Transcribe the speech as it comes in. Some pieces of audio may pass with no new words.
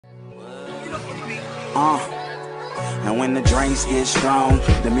And when the drinks get strong,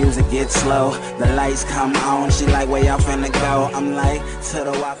 the music gets slow, the lights come on, she like, where y'all finna go? I'm like, to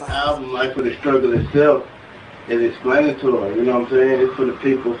the Wi-Fi. The album, Life for the Struggle itself, is explaining to her, you know what I'm saying? It's for the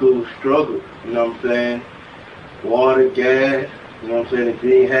people who struggle, you know what I'm saying? Water, gas, you know what I'm saying? If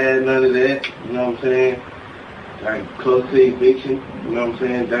you ain't had none of that, you know what I'm saying? Like close to eviction, you know what I'm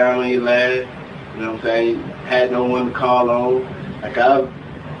saying? Down on your last, you know what I'm saying? Had no one to call on. Like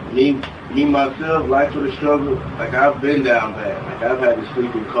me myself, Life for the Struggle, like I've been down bad. Like I've had to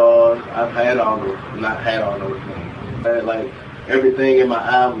sleep in cars. I've had all those, not had all those things. Like everything in my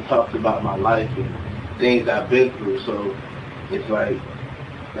album talks about my life and things I've been through. So it's like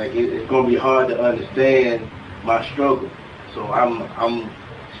it's gonna be hard to understand my struggle. So I'm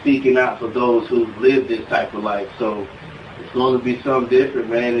speaking out for those who've lived this type of life. So it's going to be something different,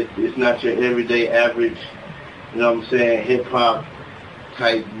 man. It's not your everyday average, you know what I'm saying, hip-hop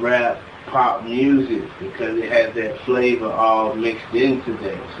type rap, pop music, because it has that flavor all mixed into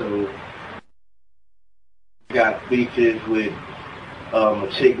that. So got features with a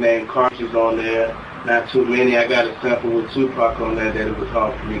chick named Carter's on there. Not too many. I got a sample with Tupac on there that it was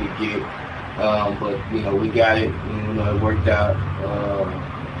hard for me to get. But, you know, we got it. You know, it worked out.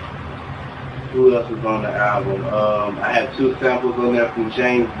 Who else is on the album? I had 2 samples on there from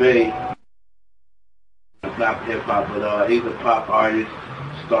James Bay. It's not hip-hop, but he's a pop artist,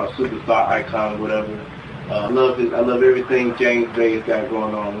 superstar icon, whatever. I love everything James Bay has got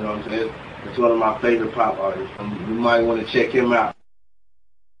going on, you know what I'm saying? It's one of my favorite pop artists. You might want to check him out.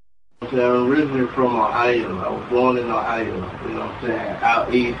 I'm originally from Ohio. I was born in Ohio, you know what I'm saying?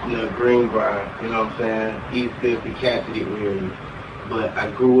 Out east near Greenbrier, you know what I'm saying? East 50 Cassidy area. But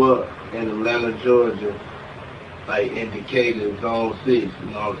I grew up in Atlanta, Georgia, like in Decatur, Zone 6, you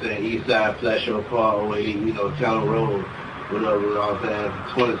know what I'm saying? East Side, Flashshore Parkway, you know, Town Road, whatever, you know what I'm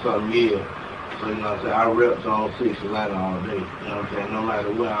saying? 20-something years. So, you know what I'm saying? I rep Zone 6 Atlanta all day, you know what I'm saying? No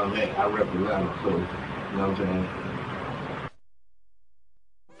matter where I'm at, I rep Atlanta, so, you know what I'm saying?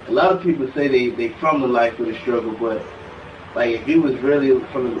 A lot of people say they from the Life of the Struggle, but like if you was really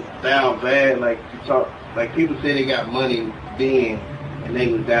from the down bad, like you talk, like people say they got money then and they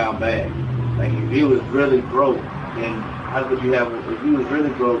was down bad. Like if you was really broke, then how could you have? If you was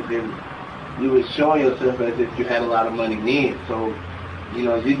really broke, then you was showing yourself as if you had a lot of money then. So you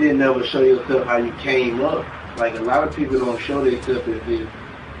know you didn't ever show yourself how you came up. Like a lot of people don't show themselves as if,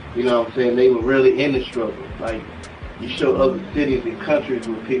 you know what I'm saying, they were really in the struggle. Like you show other cities and countries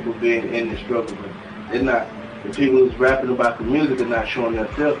with people being in the struggle, but they're not. The people who's rapping about the music are not showing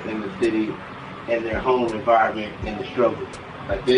themselves in the city and their home environment in the struggle. Like